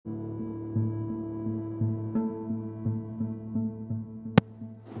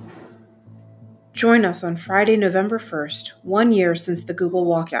Join us on Friday, November 1st, 1 year since the Google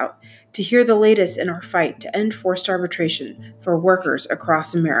walkout, to hear the latest in our fight to end forced arbitration for workers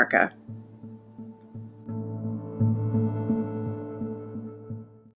across America.